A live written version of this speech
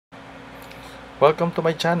Welcome to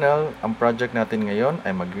my channel. Ang project natin ngayon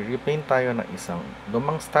ay mag-repaint tayo ng isang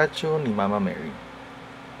lumang statue ni Mama Mary.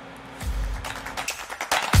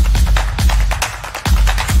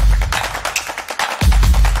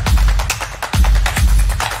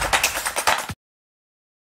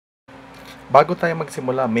 Bago tayo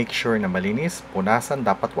magsimula, make sure na malinis, punasan,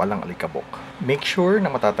 dapat walang alikabok. Make sure na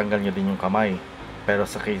matatanggal nyo din yung kamay. Pero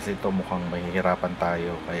sa case ito mukhang mahihirapan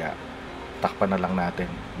tayo, kaya takpan na lang natin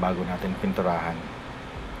bago natin pinturahan.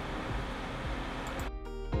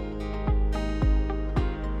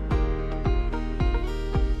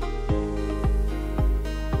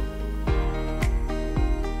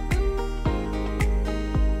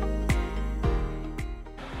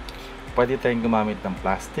 Pwede tayong gumamit ng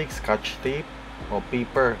plastic, scotch tape, o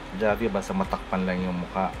paper. Diyan basta matakpan lang yung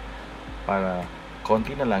mukha para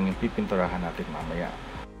konti na lang yung pipinturahan natin mamaya.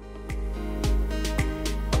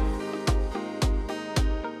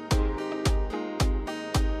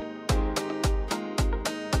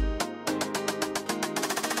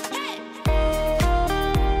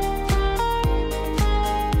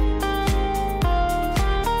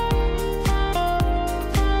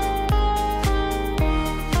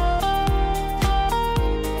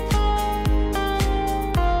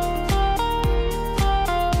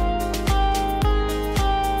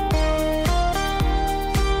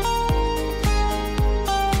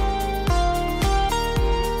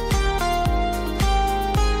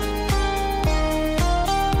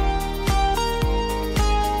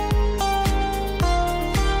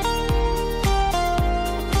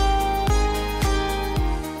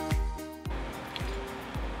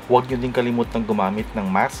 Huwag nyo din kalimutang gumamit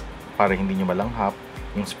ng mask para hindi nyo malanghap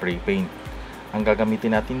yung spray paint. Ang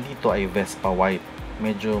gagamitin natin dito ay Vespa White.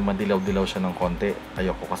 Medyo madilaw-dilaw siya ng konti.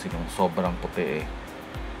 Ayoko kasi nung sobrang puti eh.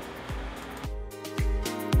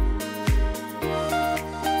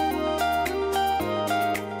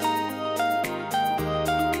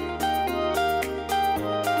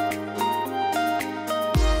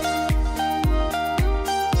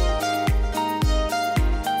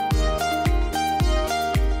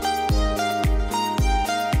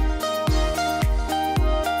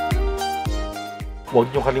 Huwag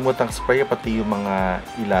nyo kalimutang spray pati yung mga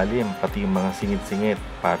ilalim, pati yung mga singit-singit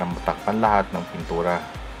para matakpan lahat ng pintura.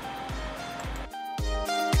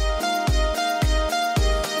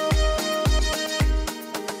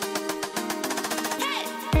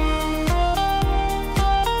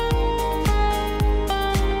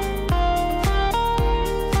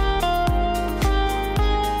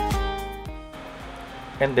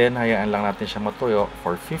 And then, hayaan lang natin siya matuyo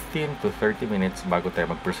for 15 to 30 minutes bago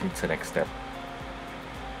tayo mag-proceed sa next step.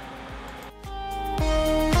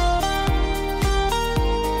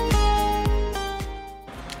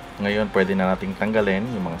 Ngayon, pwede na nating tanggalin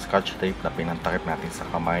yung mga scotch tape na pinantakip natin sa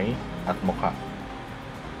kamay at mukha.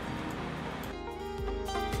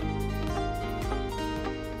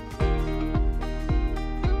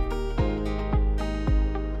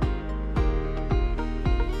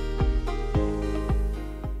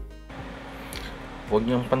 Huwag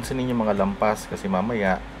niyong pansinin yung mga lampas kasi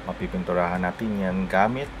mamaya mapipinturahan natin yan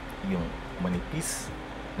gamit yung manipis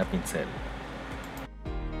na pinsel.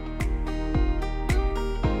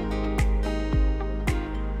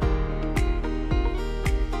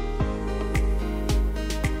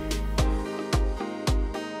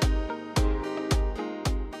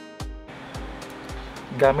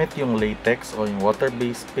 Gamit yung latex o yung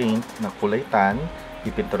water-based paint na kulay tan,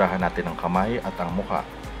 ipinturahan natin ang kamay at ang mukha.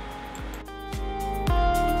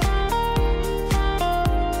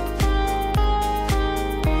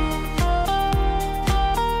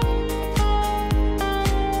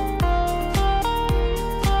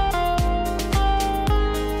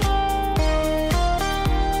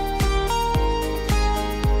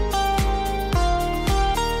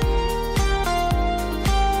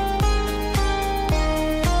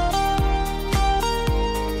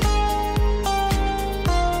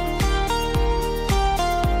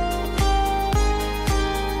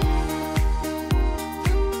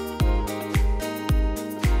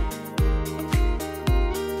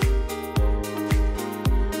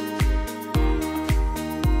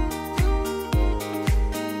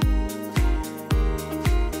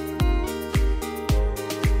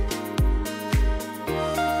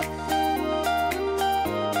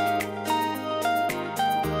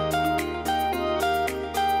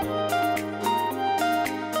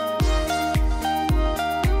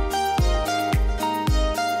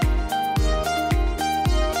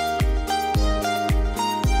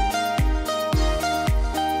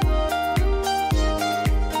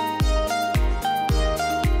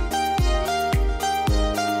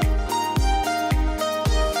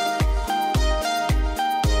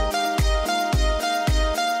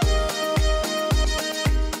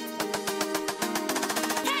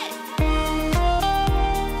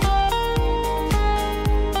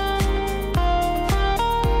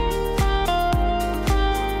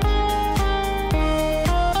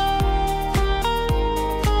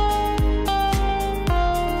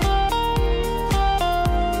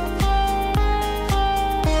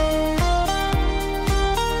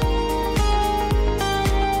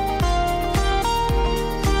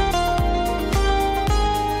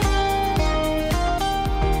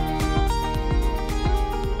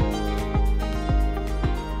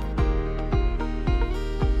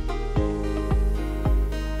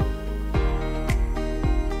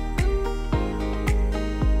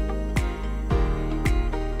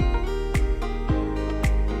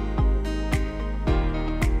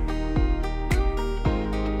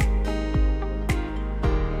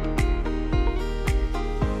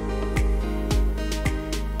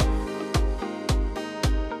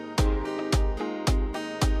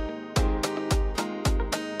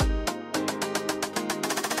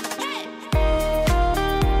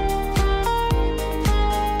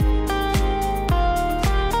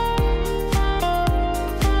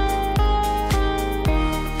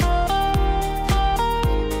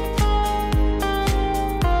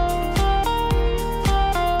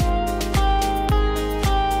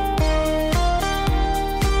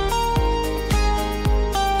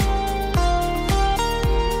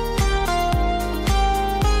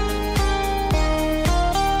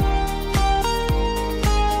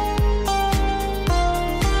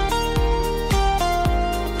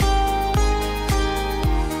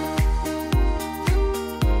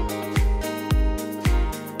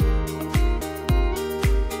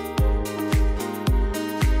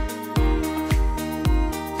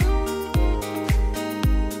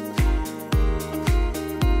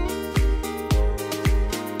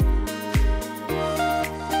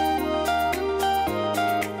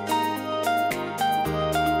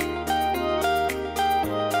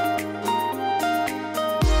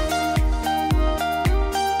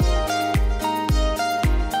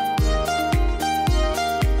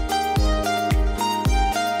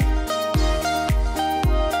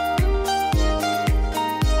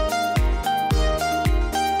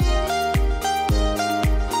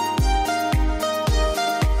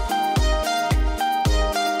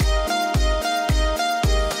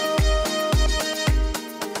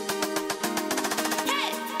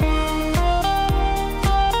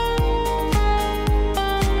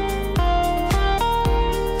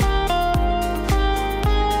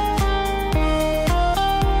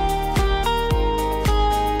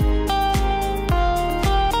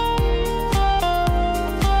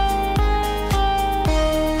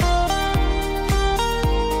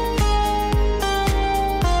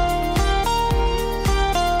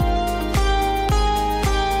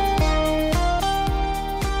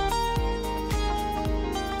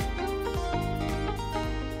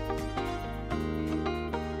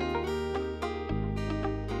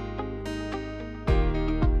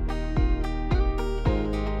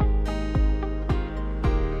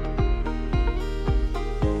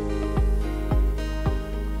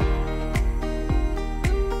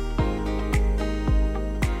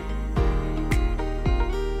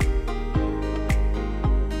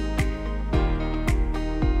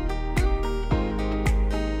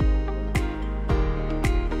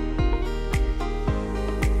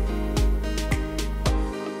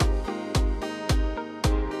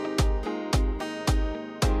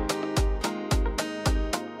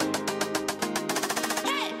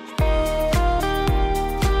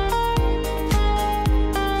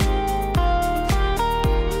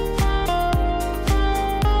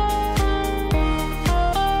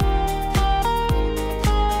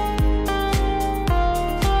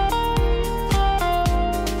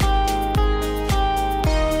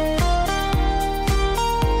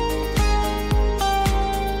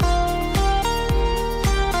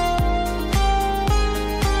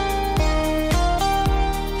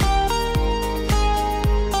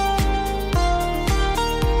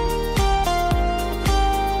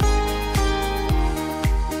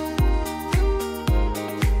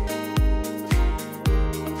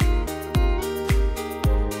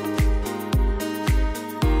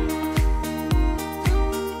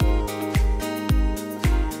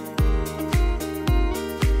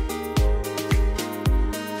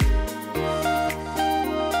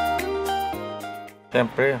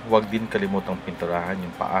 Siyempre, huwag din kalimutang pinturahan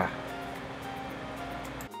yung paa.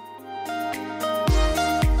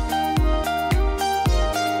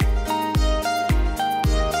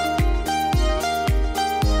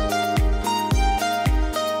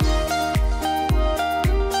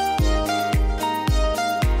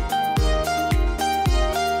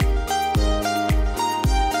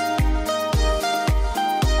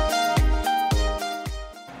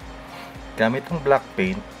 Gamit ang black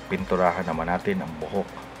paint, pinturahan naman natin ang buhok.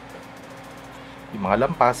 Yung mga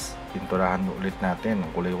lampas, pinturahan ulit natin ng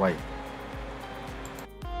kulay white.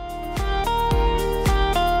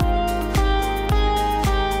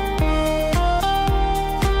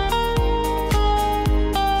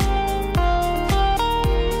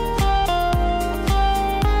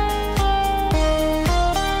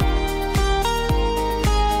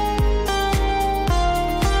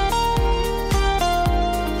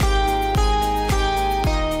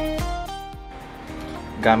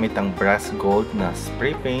 Gamit ang brass gold na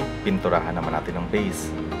spray paint, pinturahan naman natin ang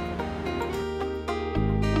base.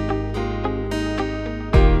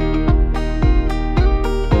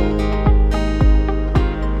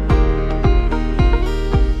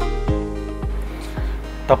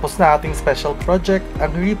 Tapos na ating special project,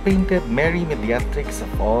 ang repainted Mary Mediatrix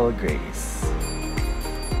of all grace.